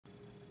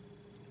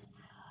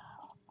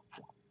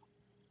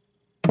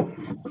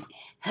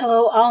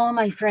Hello, all of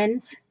my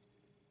friends.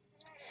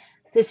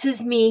 This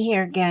is me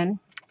here again.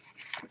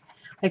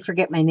 I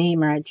forget my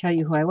name or I'd tell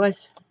you who I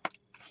was.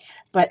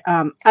 But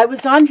I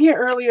was on here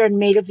earlier and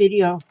made a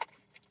video.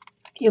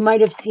 You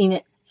might have seen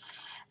it.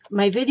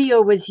 My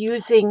video was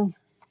using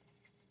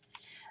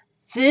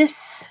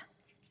this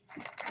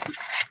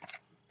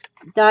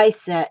die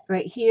set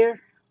right here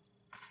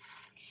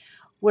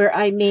where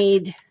I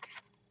made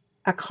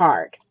a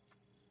card.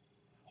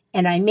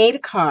 And I made a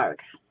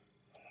card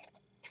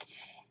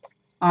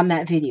on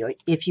that video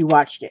if you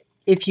watched it.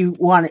 If you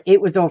want it,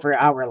 it was over an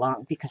hour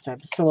long because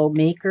I'm a slow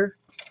maker.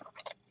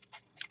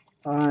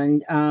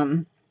 And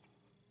I'm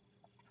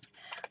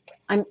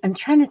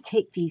trying to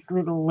take these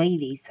little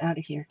ladies out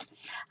of here.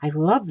 I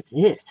love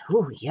this.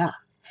 Oh, yeah.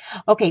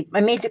 Okay,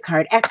 I made the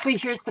card. Actually,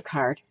 here's the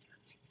card.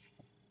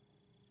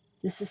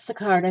 This is the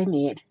card I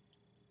made.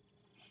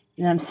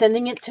 And I'm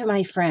sending it to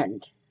my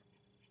friend.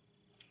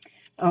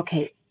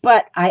 Okay,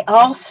 but I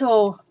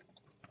also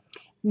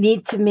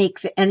need to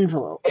make the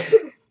envelope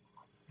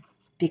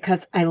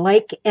because I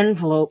like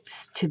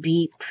envelopes to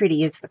be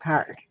pretty as the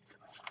card.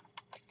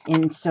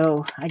 And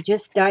so I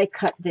just die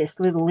cut this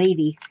little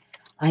lady.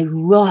 I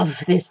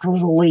love this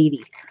little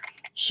lady.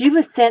 She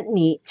was sent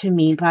to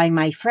me by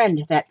my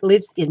friend that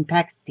lives in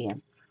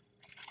Pakistan.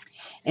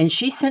 And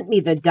she sent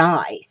me the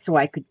die so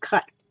I could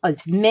cut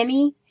as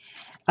many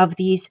of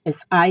these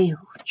as I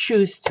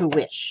choose to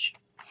wish.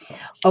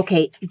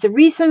 Okay, the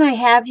reason I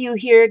have you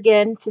here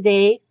again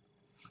today,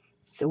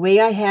 the way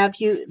I have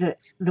you,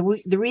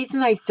 the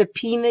reason I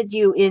subpoenaed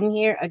you in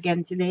here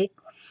again today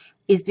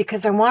is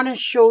because I want to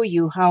show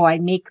you how I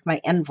make my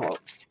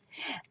envelopes.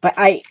 But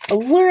I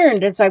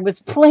learned as I was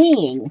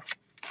playing.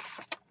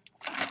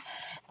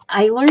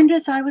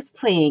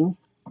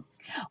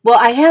 Well,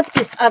 I have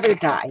this other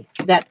die.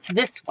 That's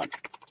this one.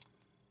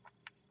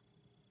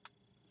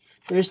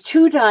 There's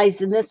two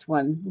dies in this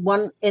one,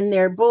 and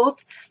they're both,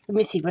 let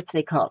me see, what's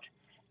they called?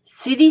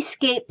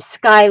 Cityscape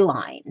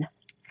Skyline.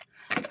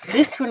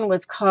 This one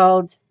was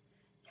called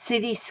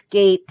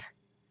Cityscape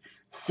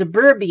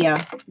Suburbia,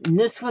 and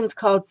this one's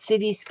called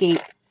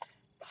Cityscape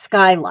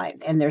Skyline.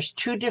 And there's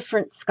two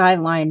different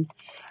Skyline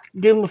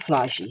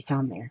camouflages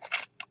on there.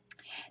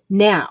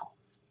 Now,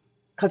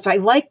 because I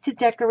like to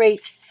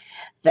decorate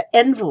the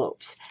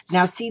envelopes.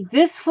 Now, see,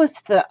 this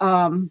was the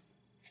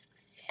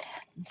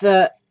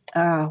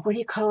what do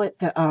you call it?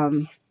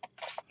 The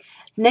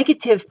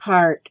negative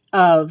part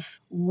of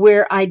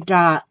where I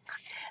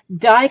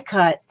die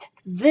cut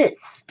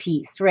this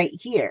piece right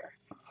here.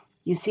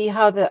 You see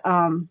how the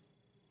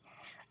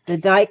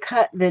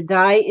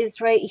die is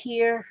right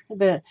here,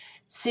 the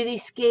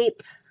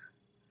cityscape.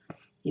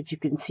 If you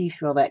can see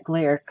through all that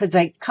glare, because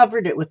I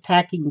covered it with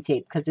packing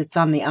tape because it's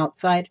on the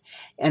outside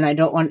and I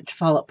don't want it to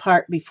fall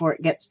apart before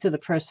it gets to the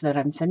person that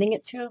I'm sending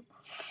it to.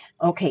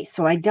 Okay,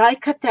 so I die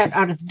cut that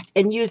out of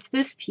and used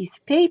this piece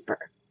of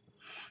paper.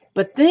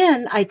 But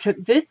then I took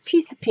this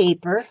piece of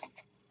paper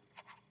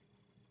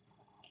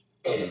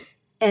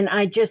and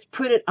I just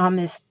put it on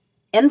this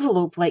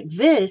envelope like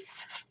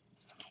this,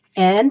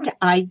 and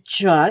I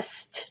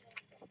just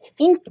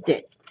inked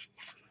it.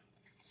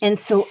 And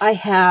so I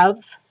have,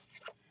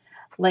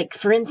 like,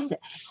 for instance,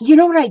 you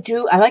know what I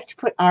do? I like to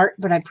put art,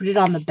 but I put it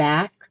on the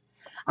back,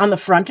 on the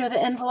front of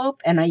the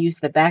envelope, and I use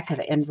the back of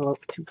the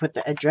envelope to put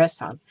the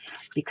address on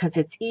because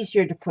it's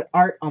easier to put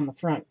art on the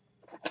front.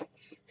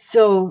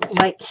 So,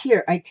 like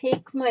here, I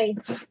take my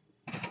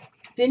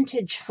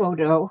vintage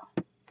photo.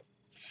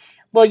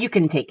 Well, you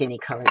can take any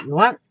color you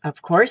want,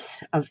 of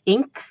course, of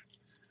ink,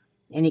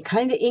 any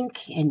kind of ink.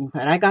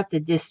 But I got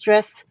the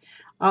Distress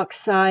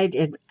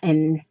Oxide,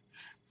 and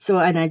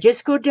I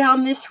just go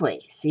down this way.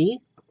 See,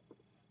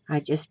 I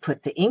just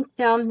put the ink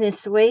down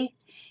this way,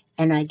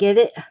 and I get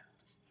it.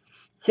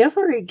 So I've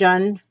already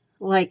done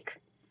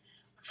like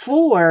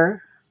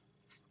 4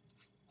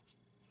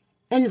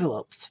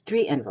 envelopes,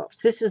 3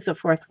 envelopes. This is the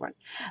 4th one.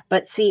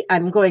 But see,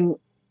 I'm going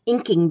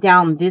inking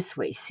down this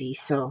way, see,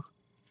 so.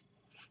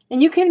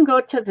 And you can go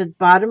to the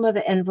bottom of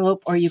the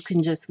envelope or you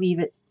can just leave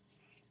it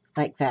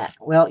like that.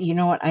 Well, you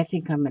know what? I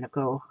think I'm going to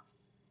go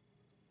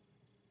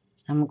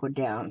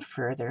down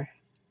further.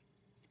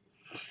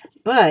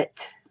 But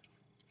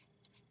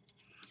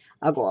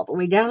I'll go all the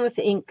way down with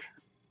the ink.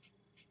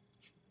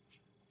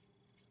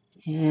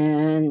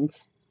 And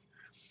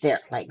there,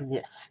 like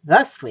this,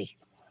 thusly.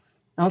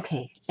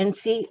 Okay, and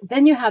see,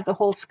 then you have the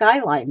whole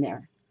skyline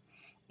there.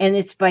 And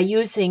it's by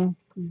using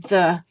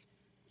the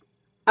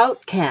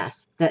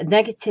outcast, the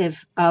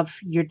negative of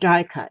your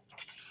die cut.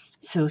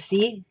 So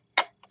see,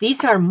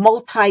 these are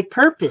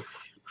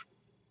multi-purpose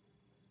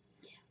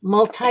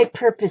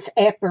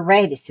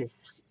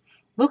apparatuses.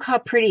 Look how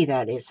pretty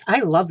that is. I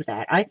love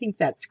that. I think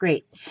that's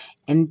great.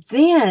 And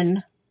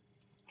then,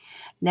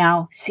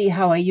 now see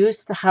how I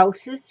use the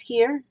houses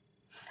here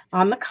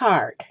on the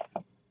card.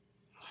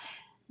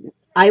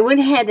 I went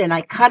ahead and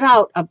I cut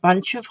out a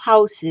bunch of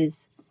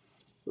houses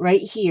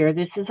right here.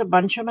 This is a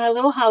bunch of my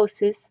little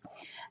houses.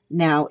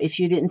 Now, if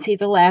you didn't see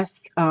the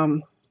last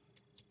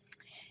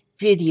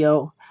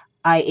video,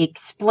 I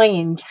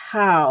explained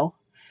how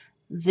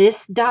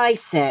This die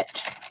set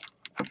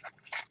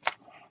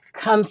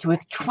comes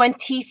with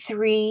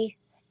 23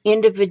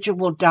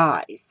 individual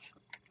dies.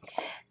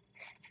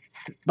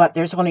 But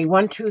there's only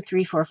 1, 2,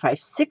 3, 4, 5,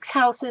 6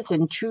 houses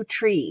and 2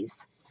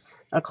 trees.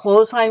 A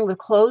clothesline with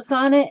clothes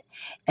on it,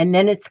 and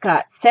then it's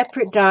got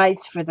separate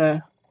dies for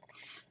the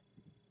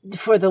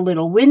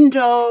little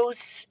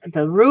windows,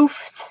 the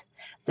roofs,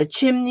 the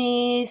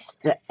chimneys,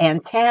 the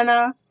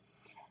antenna,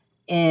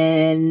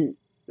 and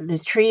the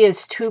tree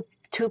is two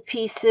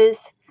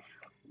pieces,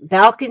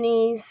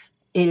 balconies.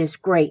 It is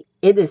great.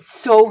 It is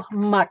so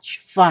much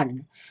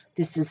fun.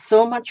 This is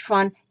so much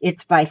fun.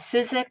 It's by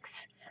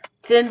Cityscape,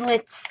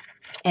 Thinlits,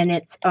 and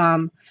it's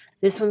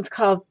this one's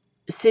called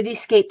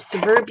Cityscape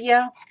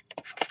Suburbia,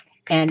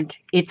 and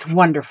it's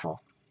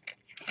wonderful.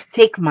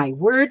 Take my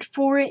word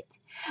for it.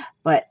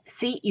 But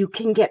see, you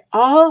can get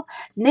all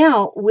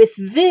now with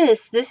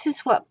this. This is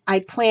what I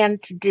plan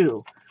to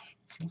do.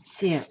 Let's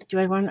see, do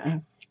I want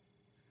to?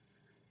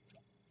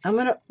 I'm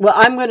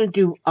gonna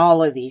do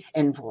all of these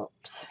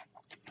envelopes.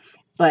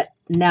 But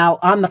now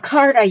on the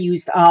card, I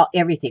used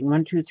everything.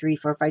 1, 2, 3,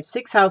 4, 5,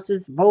 6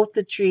 houses, both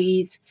the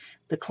trees,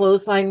 the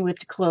clothesline with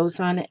the clothes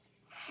on it.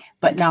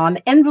 But now on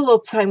the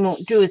envelopes, I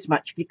won't do as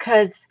much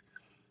because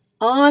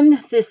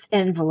on this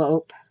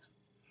envelope,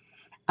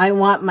 I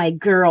want my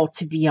girl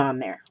to be on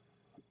there.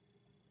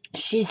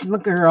 She's my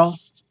girl,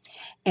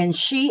 and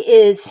she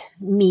is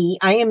me.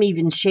 I am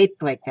even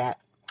shaped like that.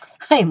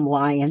 I am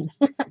lying.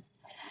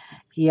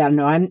 Yeah,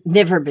 no, I've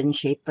never been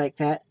shaped like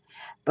that.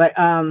 But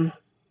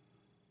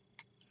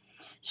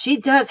she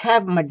does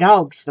have my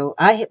dogs, though.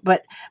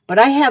 But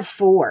I have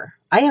 4.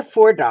 I have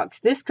 4 dogs.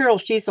 This girl,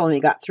 she's only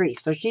got 3,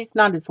 so she's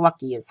not as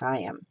lucky as I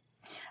am.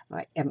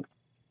 I am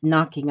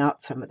knocking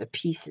out some of the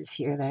pieces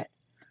here that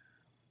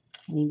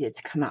needed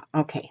to come out.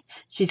 Okay,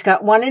 she's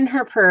got 1 in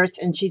her purse,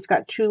 and she's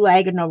got 2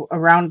 lagging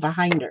around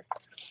behind her.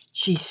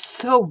 She's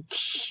so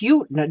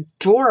cute and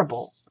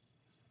adorable.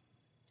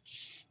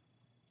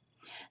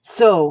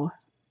 So,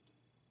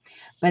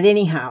 but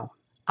anyhow,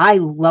 I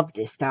love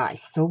this die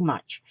so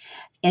much.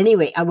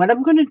 Anyway, what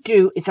I'm going to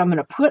do is I'm going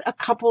to put a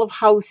couple of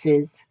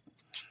houses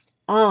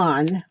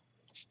on.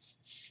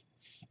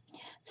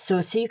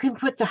 So you can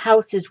put the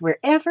houses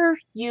wherever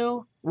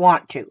you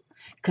want to,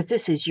 because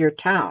this is your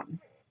town.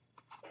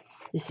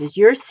 This is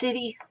your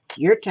city,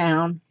 your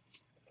town.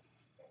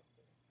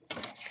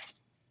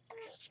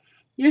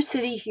 Your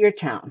city, your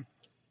town.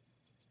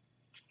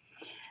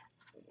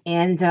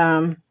 And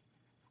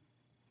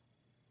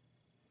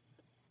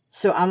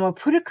so I'm going to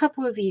put a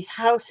couple of these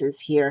houses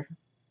here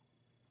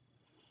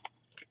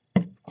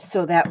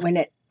so that when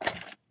it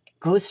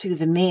goes through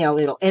the mail,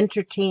 it'll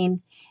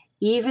entertain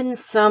even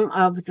some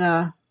of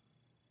the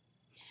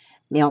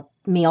mail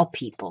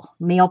people.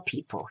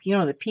 You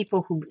know, the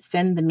people who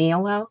send the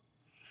mail out.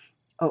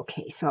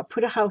 Okay, so I'll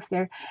put a house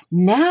there.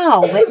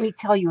 Now, let me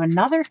tell you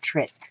another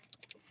trick.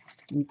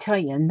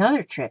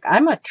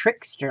 I'm a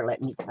trickster,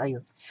 let me tell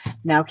you.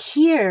 Now,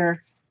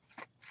 here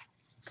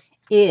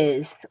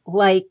is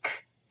like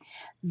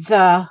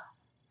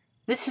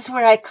this is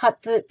where I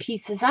cut the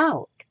pieces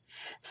out.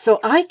 So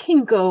I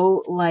can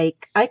go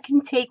like, I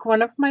can take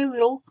one of my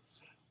little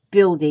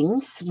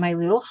buildings, my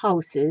little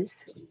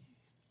houses.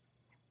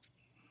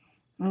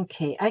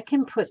 Okay, I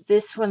can put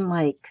this one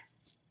like,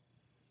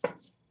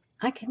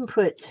 I can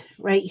put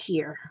right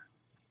here.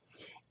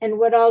 And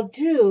what I'll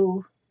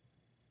do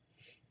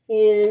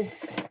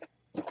is,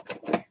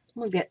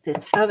 we'll get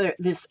this other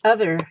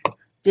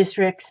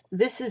distress.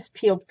 This is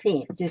peeled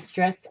paint,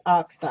 distress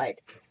oxide,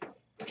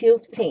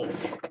 peeled paint.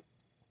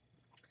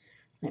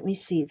 Let me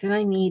see. Then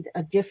I need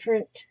a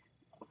different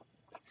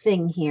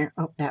thing here.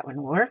 Oh, that one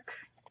will work.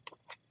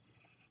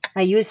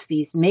 I use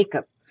these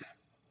makeup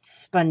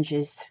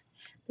sponges.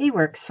 They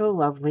work so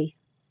lovely.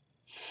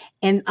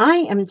 And I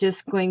am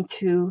just going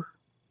to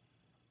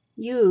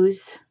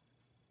use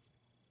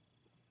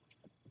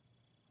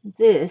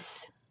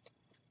this.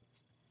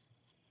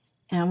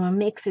 And I'm going to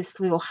make this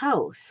little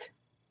house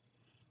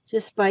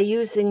just by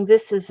using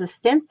this as a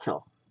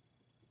stencil.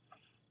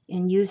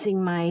 And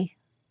using my,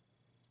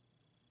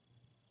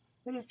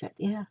 what is that?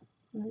 Yeah.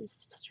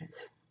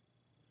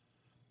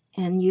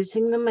 And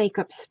using the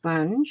makeup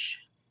sponge.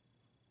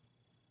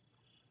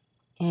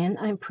 And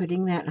I'm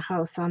putting that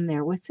house on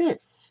there with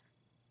this.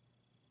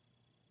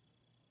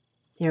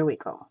 There we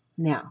go.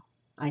 Now,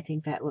 I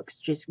think that looks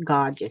just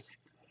gorgeous.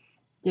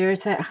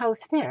 There's that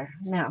house there.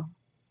 Now,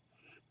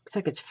 looks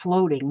like it's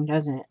floating,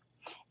 doesn't it?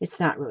 It's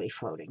not really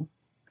floating.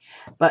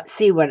 But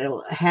see, what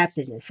will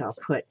happen is I'll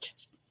put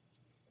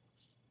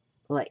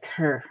like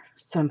her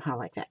somehow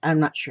like that. I'm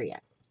not sure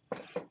yet.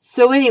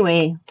 So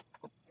anyway,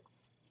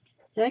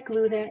 did I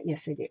glue that?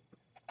 Yes, I did.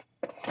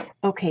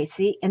 Okay,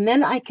 see, and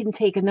then I can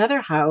take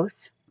another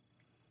house.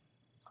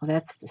 Oh,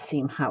 that's the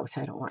same house.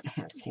 I don't want to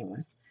have the same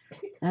one.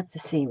 That's the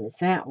same as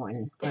that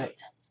one, but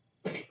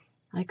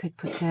I could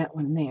put that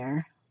one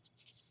there.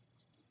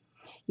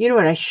 You know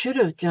what I should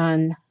have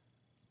done?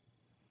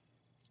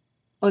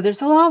 Oh,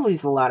 there's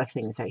always a lot of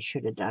things I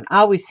should have done. I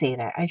always say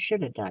that. I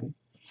should have done.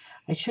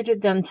 I should have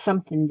done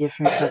something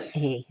different, but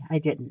hey, I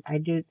didn't. I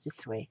did it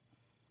this way.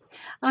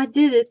 I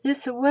did it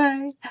this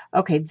way.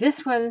 Okay,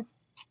 this one.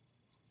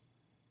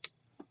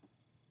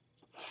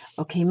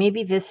 Okay,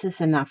 maybe this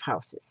is enough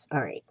houses.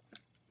 All right.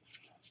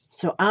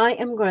 So I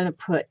am going to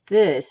put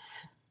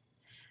this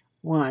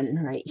one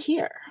right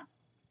here.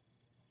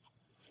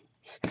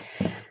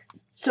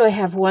 So I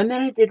have one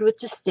that I did with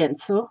the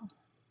stencil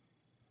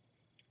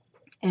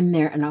and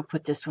there, and I'll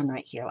put this one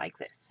right here like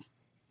this.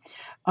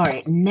 All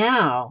right,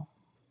 now,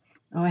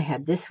 oh, I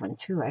had this one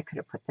too. I could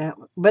have put that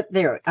one, but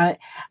there. I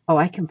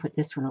can put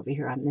this one over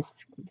here on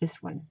this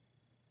one.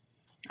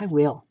 I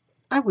will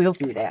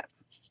do that.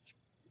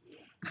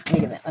 Wait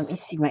a minute. Let me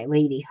see my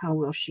lady. How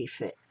will she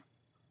fit?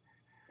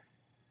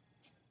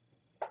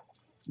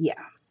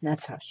 Yeah,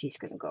 that's how she's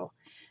going to go.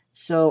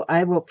 So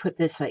I will put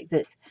this like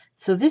this.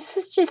 So this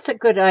is just a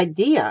good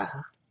idea.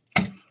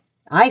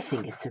 I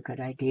think it's a good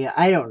idea.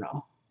 I don't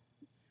know.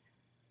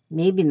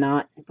 Maybe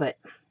not, but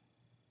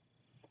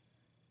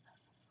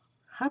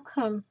how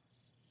come?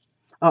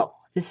 Oh,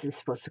 this is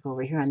supposed to go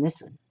over here on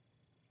this one.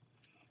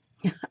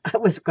 I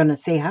was going to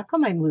say, how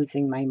come I'm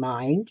losing my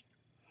mind?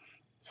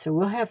 So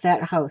we'll have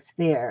that house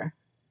there.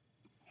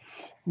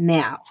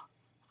 Now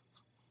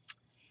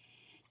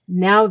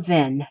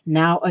then,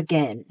 now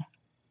again.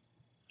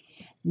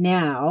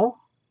 Now,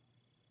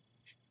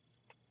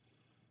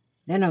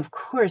 then of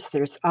course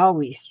there's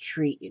always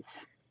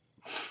trees.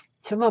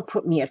 So I'm going to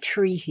put me a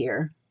tree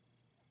here.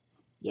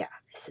 Yeah,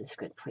 this is a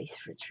good place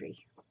for a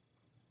tree.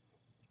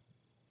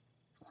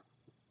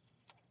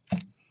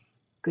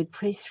 Good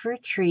place for a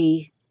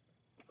tree.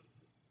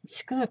 I'm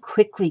just going to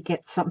quickly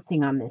get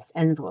something on this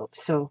envelope.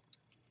 So,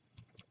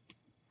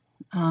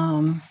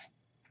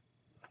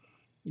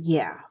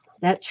 yeah,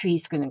 that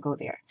tree's going to go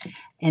there.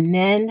 And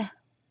then,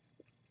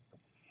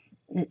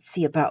 let's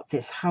see about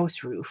this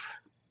house roof.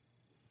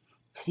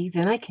 See,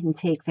 then I can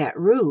take that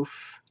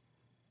roof.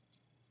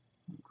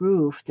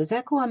 Does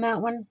that go on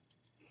that one?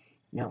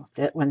 No,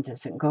 that one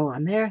doesn't go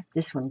on there.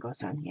 This one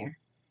goes on here.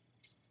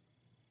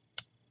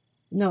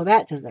 No,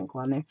 that doesn't go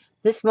on there.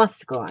 This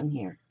must go on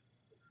here.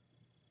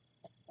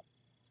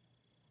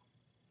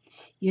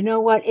 You know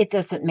what? It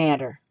doesn't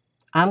matter.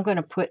 I'm going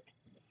to put,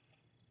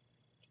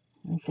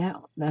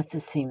 that's the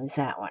same as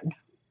that one.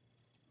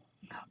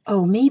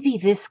 Oh, maybe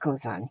this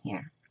goes on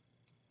here.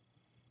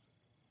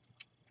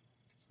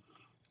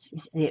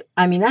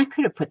 I mean, I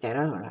could have put that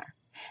other one.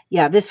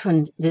 Yeah, this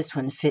one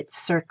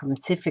fits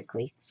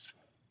circumspectly.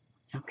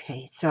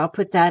 Okay, so I'll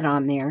put that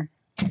on there.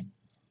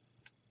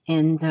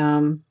 And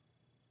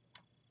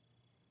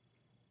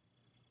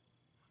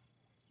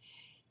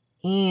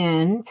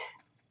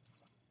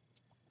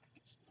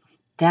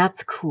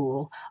that's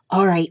cool.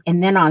 All right,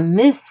 and then on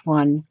this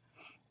one,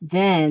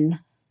 then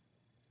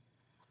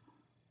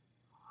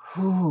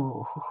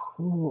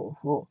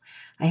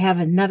I have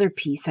another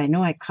piece. I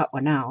know I cut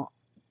one out.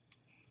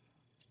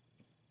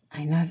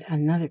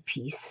 Another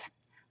piece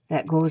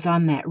that goes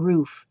on that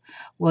roof.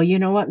 Well, you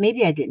know what?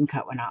 Maybe I didn't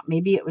cut one out.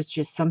 Maybe it was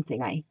just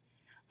something I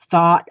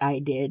thought I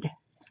did.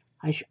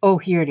 Oh,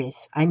 here it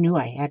is. I knew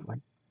I had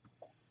one.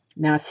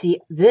 Now, see,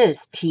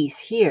 this piece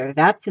here,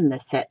 that's in the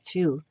set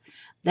too.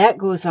 That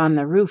goes on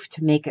the roof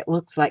to make it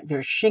look like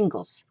there's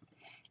shingles.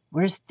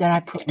 Did I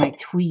put my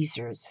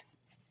tweezers?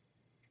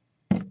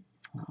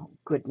 Oh,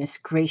 goodness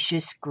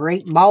gracious,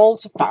 great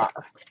balls of fire.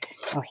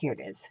 Oh, here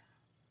it is.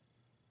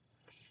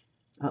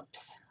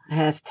 Oops. I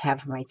have to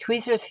have my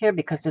tweezers here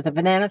because of the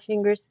banana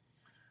fingers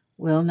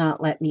will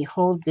not let me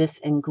hold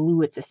this and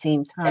glue at the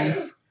same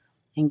time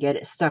and get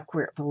it stuck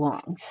where it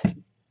belongs.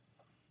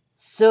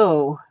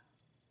 So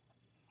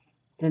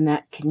then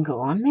that can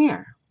go on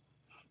there.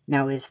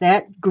 Now, is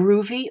that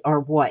groovy or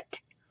what?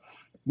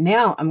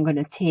 Now I'm going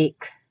to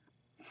take,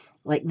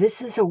 like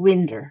this is a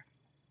window.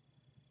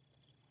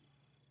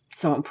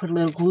 So I'm going to put a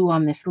little glue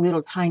on this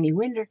little tiny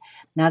window.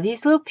 Now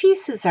these little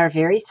pieces are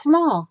very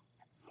small,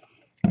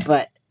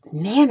 but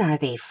man, are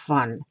they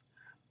fun.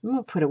 I'm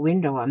going to put a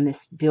window on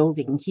this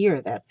building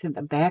here that's in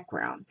the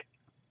background.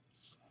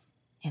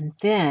 And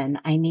then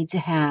I need to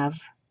have,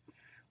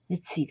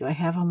 let's see, do I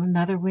have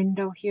another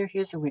window here?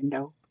 Here's a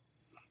window.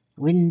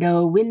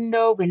 Window,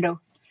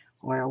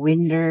 or a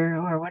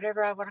window, or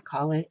whatever I want to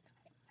call it.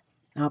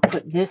 I'll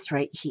put this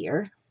right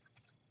here.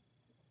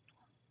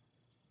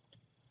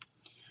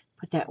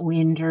 Put that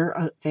window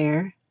out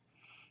there.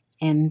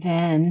 And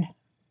then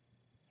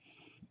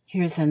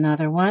here's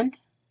another one.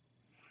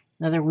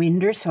 Another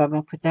window, so I'm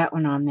going to put that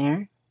one on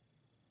there.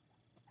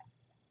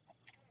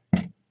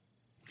 Put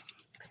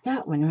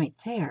that one right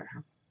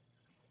there.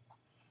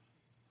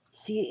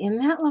 See,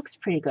 and that looks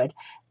pretty good.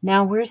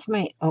 Now, where's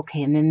my,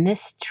 okay, and then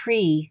this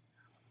tree.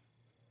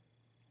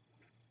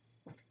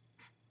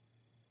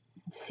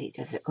 Let's see,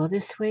 does it go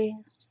this way?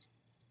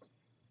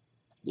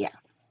 Yeah.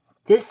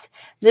 This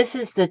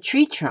is the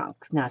tree trunk.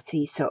 Now,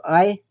 see, so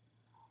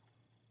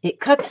it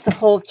cuts the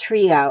whole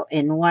tree out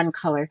in one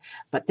color,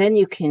 but then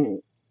you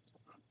can,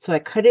 so I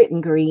cut it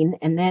in green,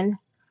 and then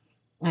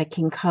I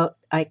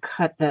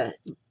cut the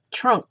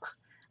trunk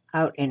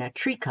out in a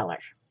tree color.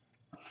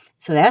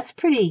 So that's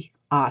pretty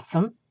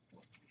awesome.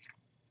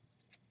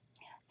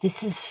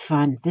 This is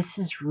fun. This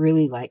is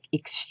really like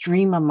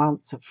extreme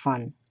amounts of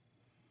fun.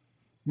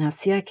 Now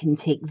see, I can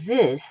take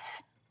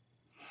this.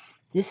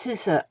 This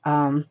is a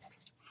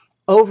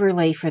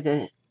overlay for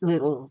the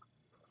little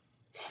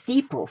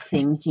steeple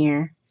thing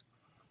here.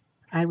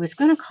 I was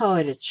going to call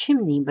it a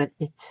chimney, but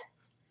it's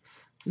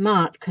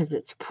not because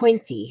it's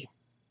pointy.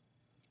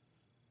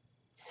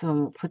 So I'm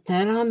going to put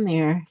that on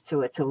there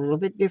so it's a little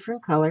bit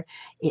different color.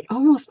 It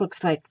almost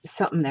looks like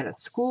something that a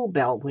school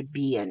bell would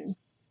be in.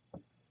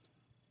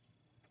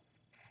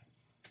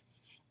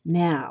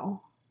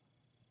 Now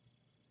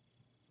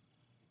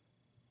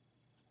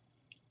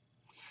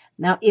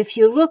if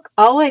you look,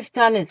 all I've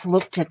done is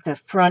looked at the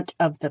front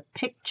of the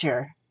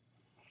picture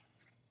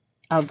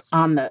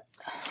on the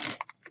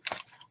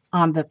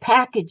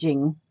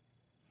packaging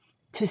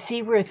to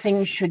see where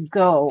things should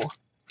go.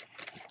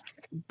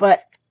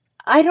 But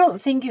I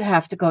don't think you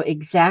have to go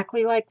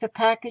exactly like the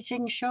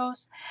packaging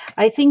shows.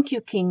 I think you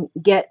can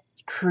get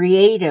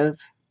creative,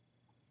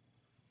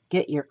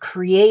 get your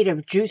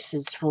creative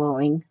juices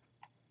flowing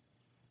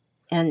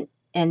and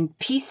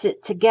piece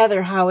it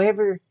together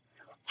however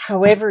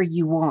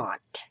you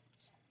want.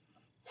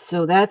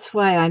 So that's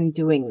why I'm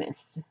doing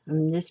this.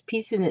 I'm just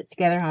piecing it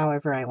together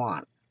however I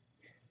want.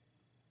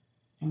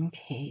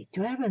 Okay,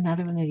 do I have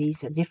another one of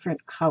these, a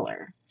different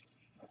color?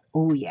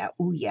 Oh yeah,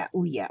 oh yeah,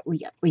 oh yeah, oh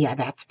yeah, oh yeah,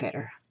 that's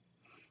better.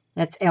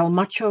 That's el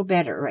mucho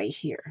better right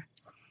here.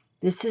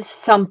 This is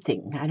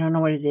something. I don't know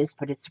what it is,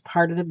 but it's a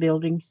part of the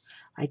building.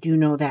 I do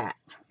know that.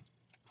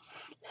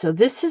 So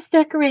this is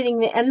decorating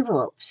the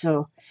envelope.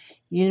 So,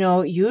 you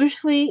know,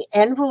 usually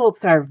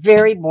envelopes are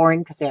very boring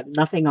because they have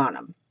nothing on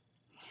them.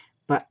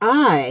 But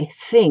I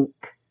think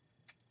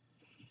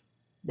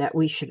that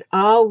we should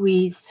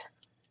always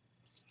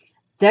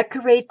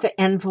decorate the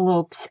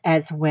envelopes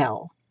as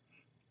well.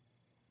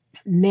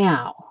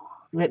 Now,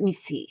 let me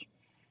see.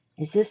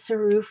 Is this the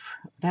roof?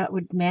 That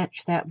would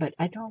match that, but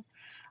I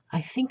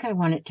think I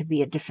want it to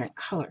be a different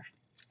color.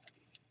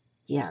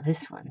 Yeah,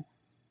 this one.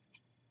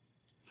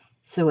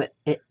 So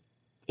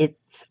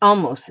it's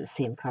almost the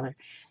same color.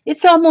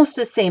 It's almost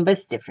the same, but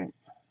it's different.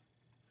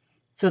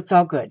 So it's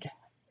all good.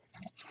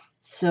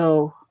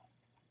 So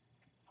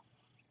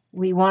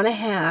we want to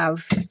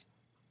have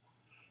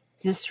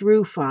this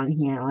roof on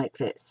here like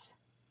this.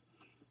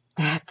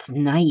 That's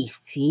nice,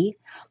 see?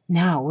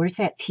 Now, where's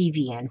that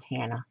TV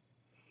antenna?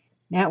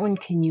 That one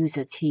can use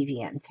a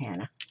TV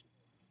antenna.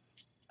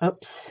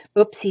 Oops,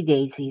 oopsie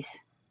daisies.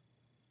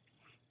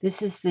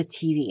 This is the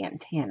TV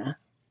antenna.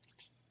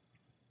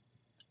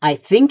 I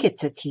think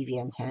it's a TV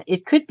antenna.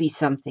 It could be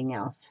something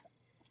else.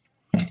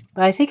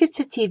 But I think it's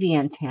a TV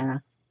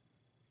antenna.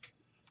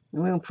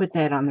 And we're going to put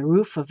that on the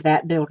roof of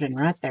that building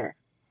right there.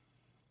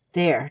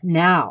 There.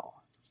 Now,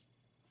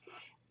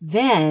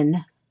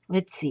 then,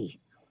 let's see.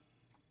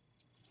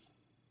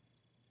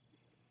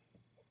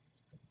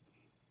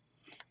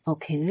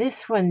 Okay,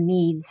 this one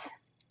needs...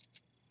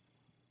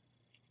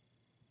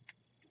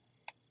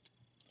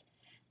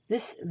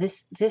 This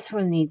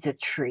one needs a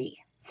tree.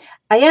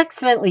 I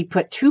accidentally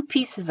put two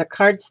pieces of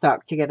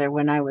cardstock together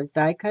when I was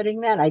die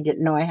cutting that. I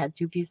didn't know I had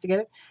two pieces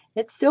together.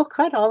 It's still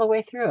cut all the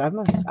way through.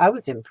 I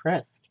was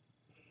impressed.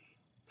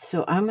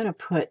 So I'm going to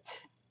put,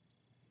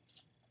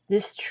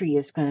 this tree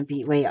is going to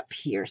be way up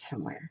here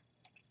somewhere.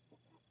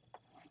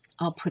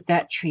 I'll put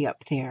that tree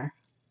up there.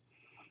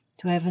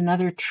 Do I have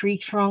another tree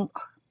trunk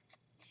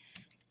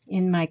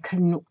in my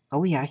canoe?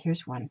 Oh yeah,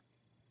 here's one.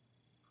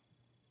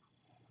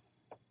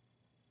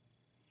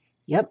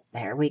 Yep,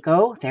 there we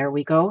go, there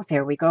we go,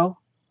 there we go.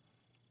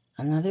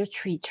 Another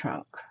tree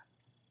trunk.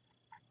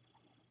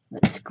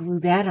 Let's glue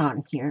that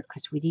on here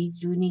because we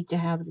do need to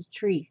have the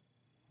tree.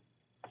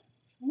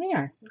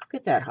 There, look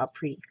at that, how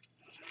pretty.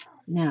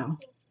 Now,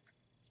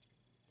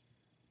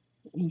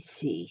 let me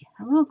see.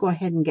 I'm going to go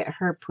ahead and get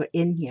her put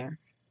in here.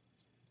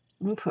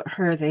 I'm going to put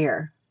her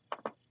there.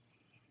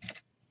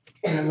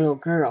 My little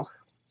girl.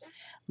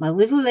 My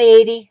little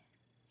lady.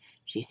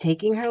 She's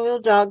taking her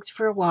little dogs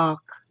for a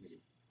walk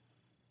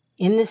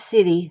in the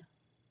city.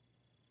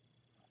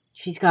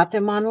 She's got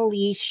them on a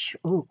leash.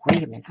 Oh,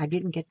 wait a minute. I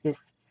didn't get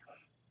this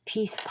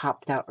piece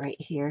popped out right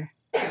here.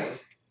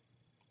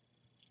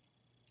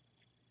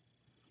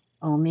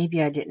 Oh,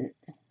 maybe I didn't.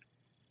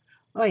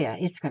 Oh, yeah,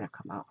 it's going to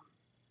come out.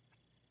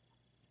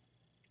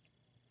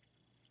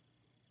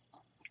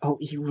 Oh,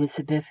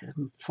 Elizabeth,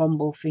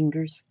 fumble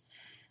fingers.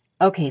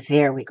 Okay,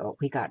 there we go.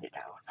 We got it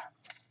out.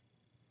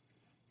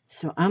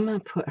 So I'm going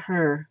to put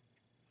her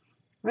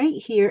right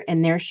here,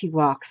 and there she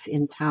walks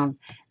in town.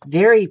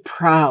 Very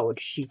proud.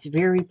 She's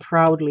very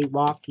proudly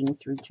walking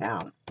through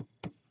town.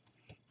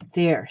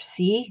 There,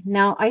 see?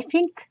 Now I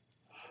think,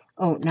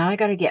 oh, now I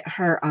got to get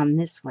her on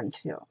this one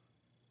too.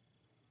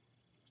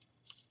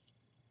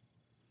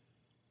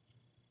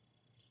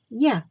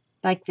 Yeah,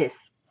 like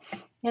this.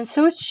 And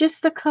so it's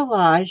just a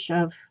collage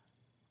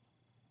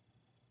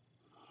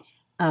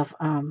of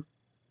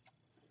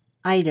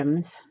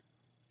items.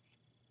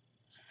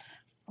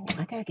 Oh,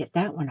 I got to get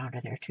that one out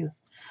of there too.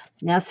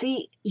 Now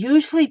see,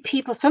 usually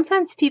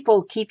sometimes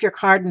people keep your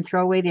card and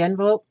throw away the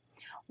envelope.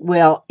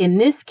 Well, in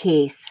this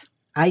case,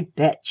 I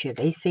bet you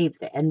they save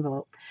the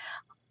envelope.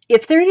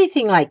 If they're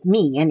anything like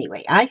me,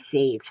 anyway, I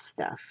save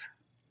stuff.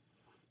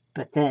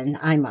 But then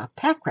I'm a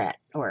pack rat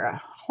or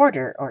a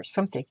hoarder or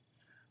something.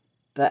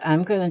 But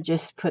I'm going to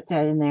just put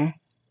that in there.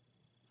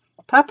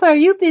 Papa, are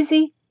you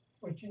busy?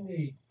 What you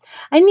need?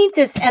 I need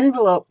this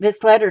envelope,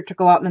 this letter to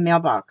go out in the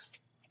mailbox.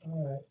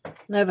 All right.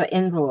 I have an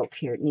envelope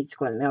here. It needs to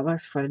go in the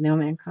mailbox before the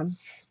mailman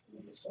comes.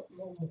 Get something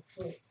on my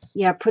foot.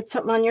 Yeah, put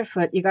something on your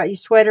foot. You got your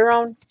sweater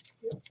on?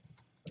 Yep.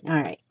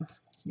 All right.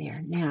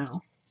 There,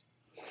 now.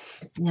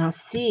 Now,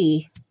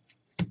 see,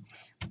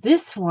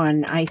 this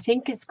one I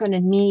think is going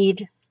to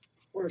need...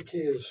 Where it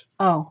is?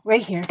 Oh,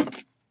 right here.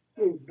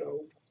 Move, dog.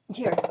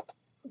 Here.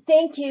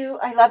 Thank you.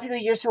 I love you.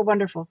 You're so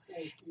wonderful.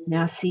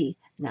 Now, see,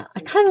 now I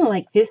kind of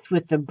like this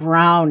with the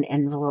brown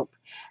envelope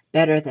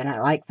better than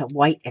I like the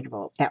white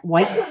envelope. That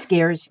white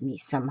scares me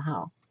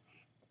somehow.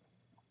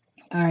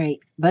 All right,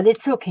 but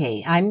it's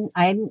okay.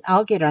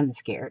 I'll get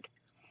unscared.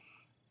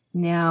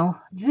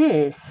 Now,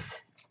 this...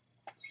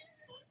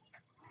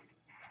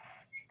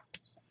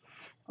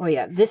 Oh,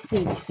 yeah, this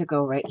needs to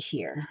go right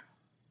here.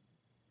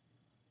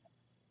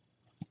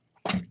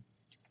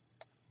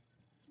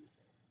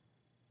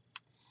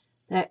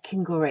 That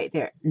can go right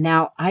there.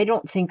 Now, I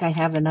don't think I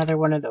have another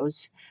one of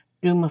those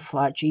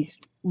Dumafloggies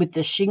with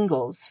the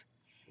shingles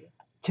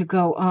to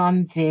go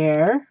on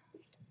there.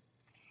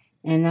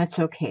 And that's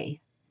okay.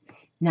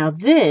 Now,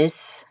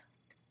 this...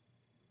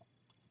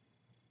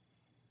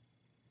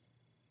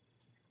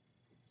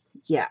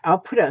 Yeah, I'll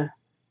put a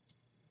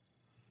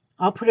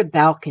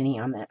balcony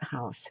on that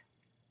house.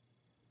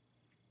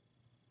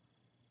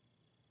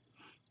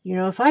 You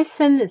know, if I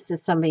send this to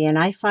somebody and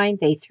I find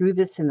they threw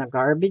this in the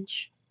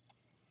garbage...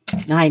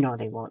 I know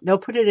they won't. They'll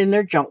put it in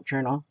their junk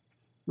journal,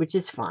 which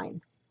is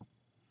fine.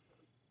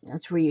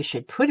 That's where you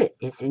should put it,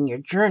 is in your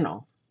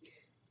journal.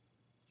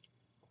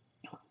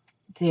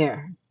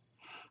 There.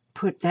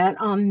 Put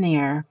that on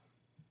there.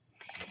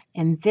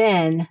 And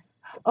then,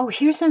 oh,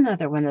 here's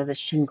another one of the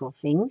shingle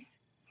things.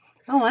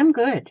 Oh, I'm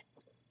good.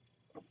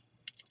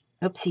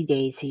 Oopsie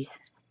daisies.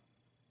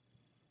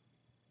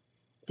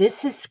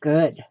 This is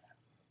good.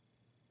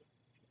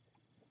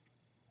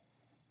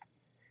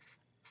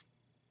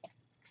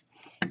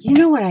 You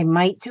know what I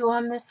might do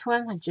on this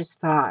one? I just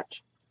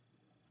thought.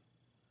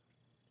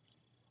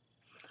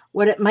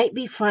 What it might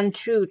be fun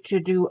too to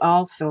do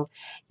also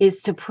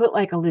is to put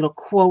like a little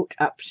quote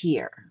up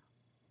here.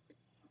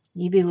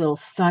 Maybe a little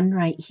sun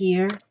right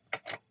here.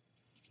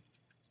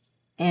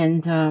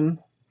 And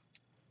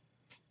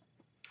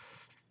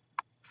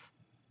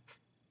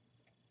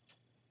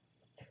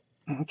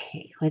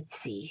okay, let's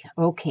see.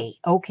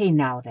 Okay,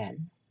 now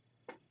then.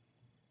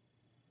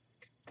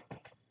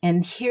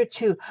 And here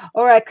too,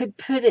 or I could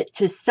put it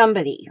to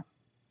somebody,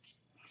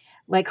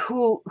 like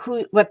who,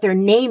 what their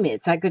name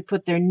is. I could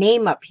put their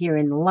name up here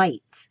in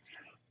lights,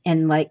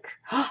 and like,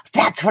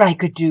 that's what I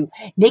could do.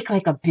 Make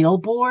like a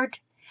billboard,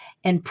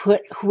 and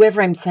put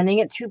whoever I'm sending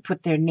it to,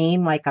 put their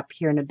name like up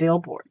here in a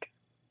billboard.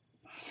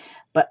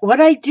 But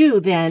what I do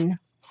then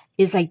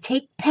is I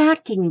take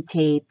packing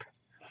tape.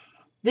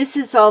 This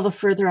is all the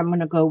further I'm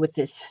going to go with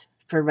this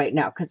for right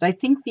now, because I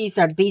think these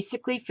are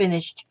basically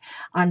finished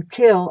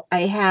until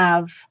I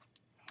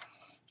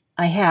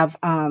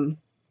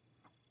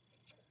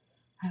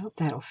hope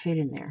that'll fit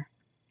in there.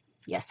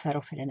 Yes,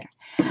 that'll fit in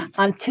there.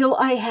 Until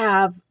I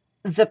have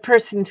the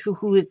person to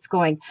who it's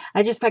going.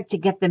 I just like to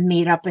get them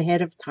made up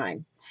ahead of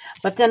time.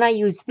 But then I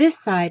use this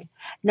side.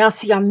 Now,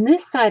 see, on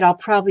this side, I'll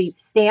probably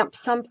stamp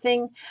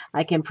something.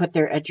 I can put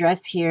their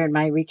address here and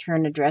my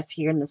return address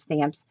here in the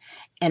stamps.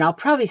 And I'll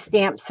probably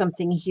stamp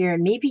something here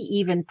and maybe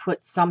even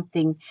put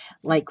something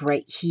like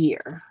right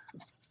here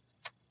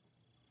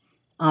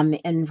on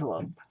the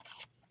envelope,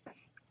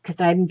 because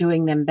I'm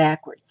doing them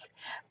backwards.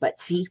 But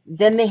see,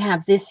 then they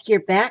have this here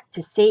back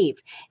to save.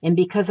 And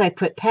because I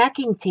put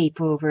packing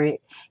tape over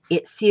it,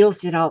 it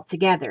seals it all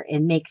together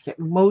and makes it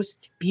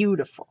most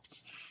beautiful.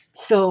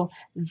 So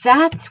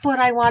that's what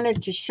I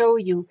wanted to show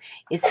you,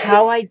 is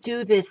how I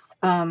do this,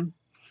 the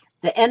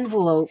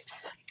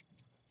envelopes.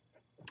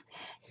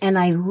 And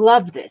I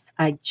love this.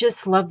 I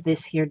just love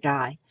this here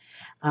die.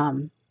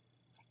 And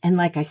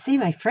like I say,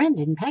 my friend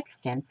in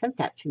Pakistan sent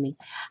that to me.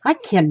 I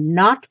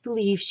cannot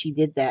believe she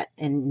did that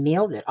and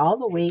mailed it all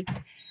the way.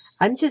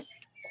 I'm just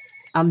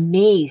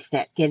amazed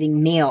at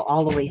getting mail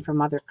all the way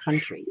from other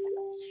countries.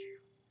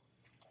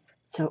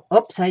 So,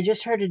 oops, I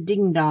just heard a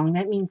ding dong.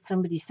 That means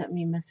somebody sent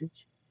me a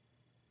message.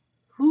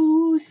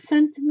 Who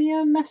sent me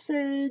a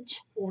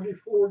message?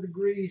 44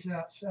 degrees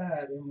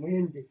outside and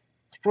windy.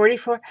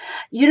 44.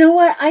 You know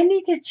what? I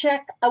need to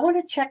check. I want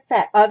to check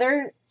that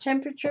other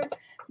temperature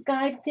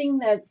guide thing,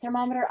 the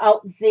thermometer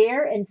out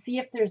there, and see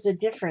if there's a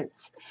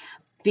difference.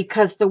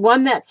 Because the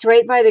one that's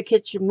right by the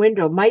kitchen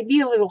window might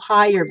be a little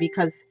higher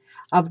because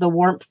of the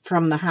warmth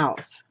from the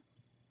house.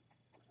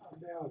 I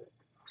doubt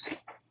it.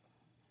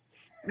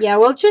 Yeah,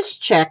 well,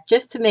 just check,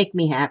 just to make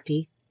me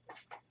happy.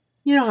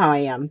 You know how I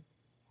am.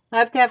 I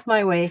have to have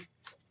my way.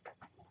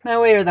 My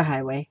way or the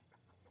highway.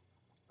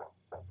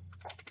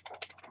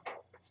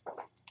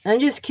 I'm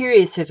just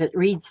curious if it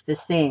reads the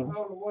same. I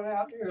don't know what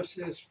out there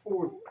says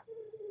 40.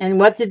 And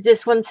what did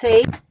this one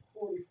say?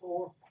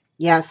 44.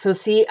 Yeah, so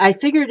see, I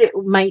figured it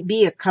might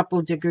be a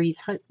couple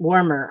degrees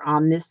warmer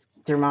on this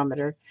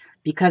thermometer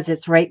because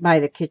it's right by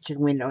the kitchen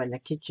window and the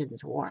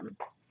kitchen's warm.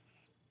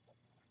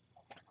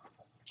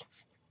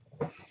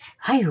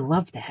 I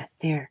love that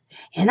there.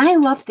 And I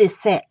love this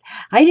set.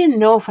 I didn't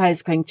know if I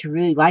was going to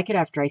really like it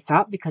after I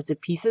saw it because the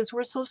pieces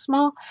were so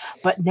small.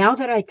 But now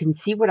that I can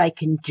see what I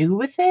can do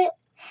with it,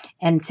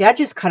 and see, I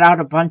just cut out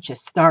a bunch of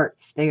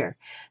starts there.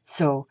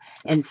 So,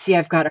 and see,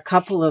 I've got a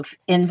couple of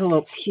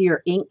envelopes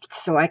here inked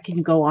so I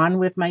can go on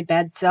with my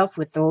bad self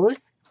with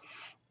those.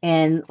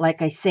 And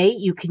like I say,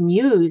 you can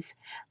use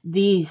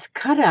these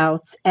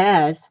cutouts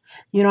as,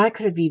 you know, I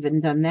could have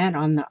even done that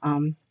on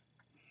the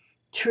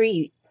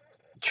tree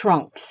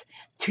trunks,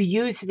 to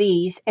use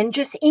these and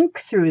just ink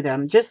through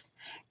them. Just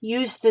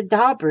use the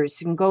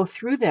daubers and go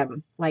through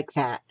them like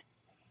that.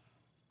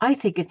 I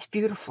think it's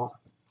beautiful.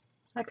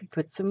 I could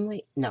put some,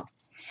 no.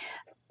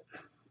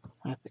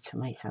 I put some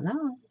lace on that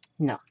one.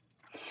 No.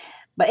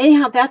 But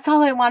anyhow, that's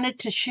all I wanted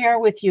to share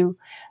with you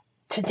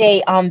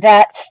today on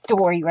that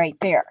story right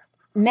there.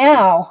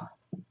 Now,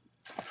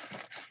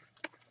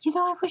 you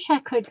know, I wish I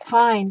could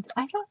find,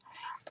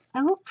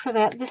 I looked for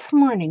that this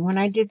morning when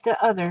I did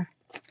the other,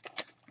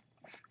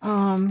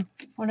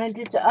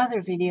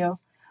 video.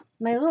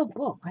 My little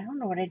book. I don't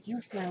know what I'd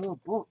use for my little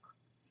book.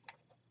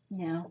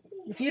 Yeah.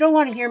 If you don't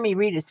want to hear me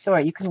read a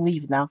story, you can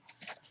leave now.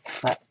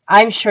 But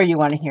I'm sure you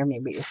want to hear me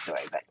read a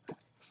story. But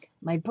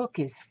my book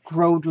is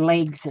growed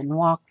legs and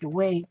walked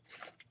away.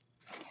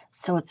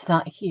 So it's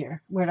not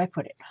here. Where'd I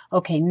put it?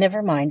 Okay,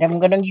 never mind. I'm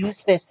going to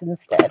use this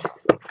instead.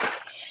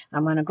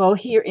 I'm going to go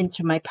here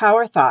into my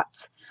Power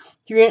Thoughts,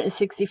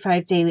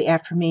 365 Daily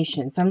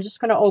Affirmations. I'm just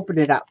going to open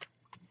it up.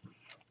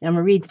 I'm going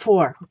to read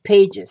 4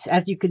 pages.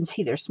 As you can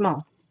see, they're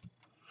small.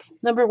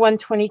 Number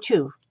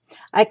 122.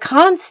 I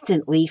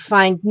constantly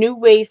find new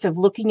ways of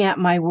looking at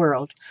my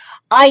world.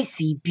 I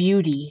see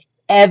beauty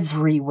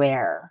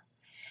everywhere.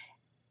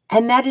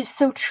 And that is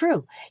so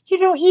true. You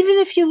know, even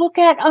if you look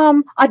at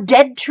a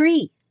dead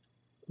tree,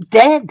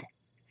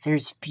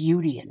 there's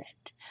beauty in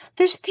it.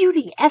 There's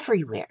beauty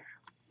everywhere.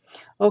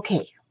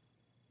 Okay.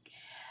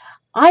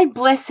 I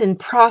bless and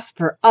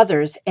prosper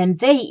others, and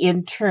they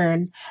in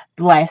turn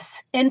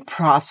bless and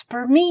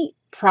prosper me.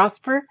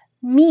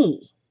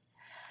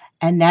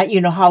 And that,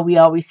 you know how we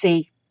always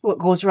say, what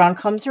goes around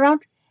comes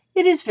around?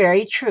 It is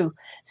very true.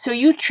 So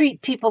you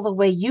treat people the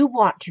way you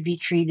want to be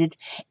treated,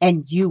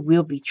 and you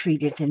will be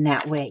treated in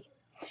that way.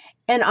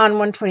 And on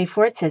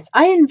 124 it says,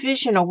 I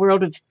envision a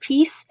world of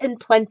peace and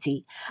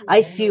plenty.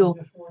 I feel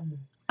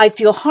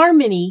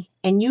harmony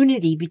and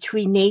unity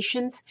between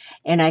nations,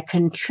 and I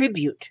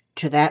contribute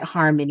to that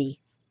harmony.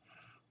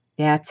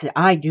 That's it.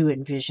 I do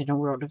envision a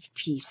world of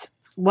peace.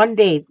 One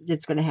day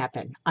it's going to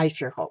happen. I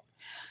sure hope.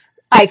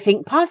 I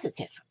think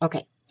positive.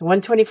 Okay.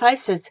 125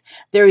 says,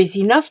 there is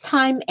enough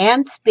time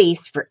and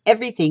space for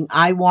everything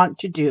I want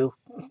to do.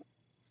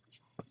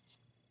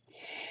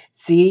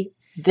 See,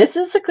 this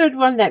is a good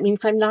one. That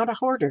means I'm not a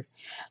hoarder.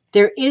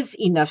 There is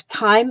enough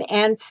time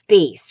and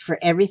space for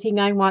everything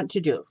I want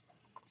to do.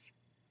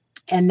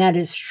 And that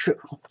is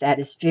true. That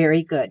is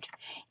very good.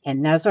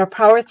 And those are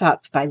Power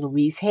Thoughts by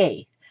Louise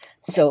Hay.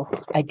 So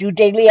I do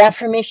daily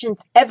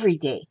affirmations every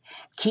day.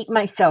 Keep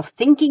myself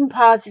thinking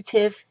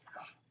positive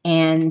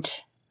and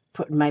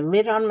putting my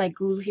lid on my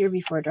glue here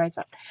before it dries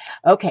up.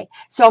 Okay,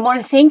 so I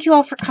want to thank you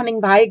all for coming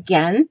by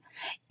again.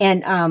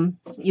 And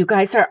you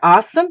guys are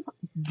awesome,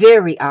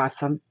 very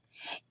awesome.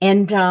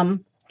 And I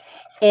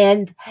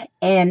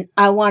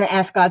want to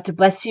ask God to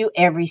bless you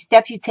every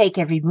step you take,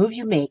 every move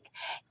you make.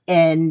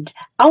 And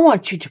I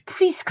want you to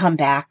please come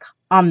back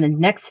on the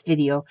next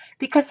video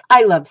because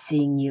I love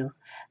seeing you.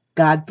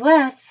 God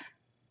bless.